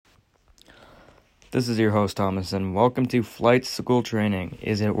This is your host, Thomas, and welcome to Flight School Training.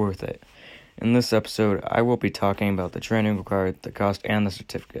 Is it worth it? In this episode, I will be talking about the training required, the cost, and the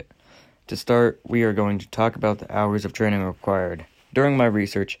certificate. To start, we are going to talk about the hours of training required. During my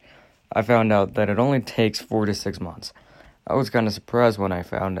research, I found out that it only takes 4 to 6 months. I was kind of surprised when I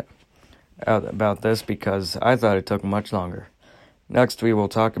found out about this because I thought it took much longer. Next, we will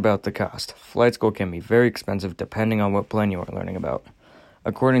talk about the cost. Flight school can be very expensive depending on what plane you are learning about.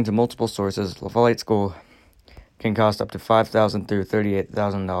 According to multiple sources, flight school can cost up to $5,000 through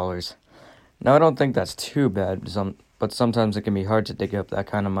 $38,000. Now, I don't think that's too bad, but sometimes it can be hard to dig up that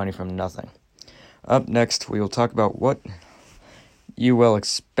kind of money from nothing. Up next, we will talk about what you will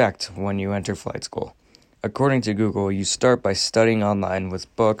expect when you enter flight school. According to Google, you start by studying online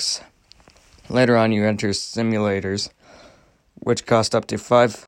with books. Later on, you enter simulators, which cost up to $5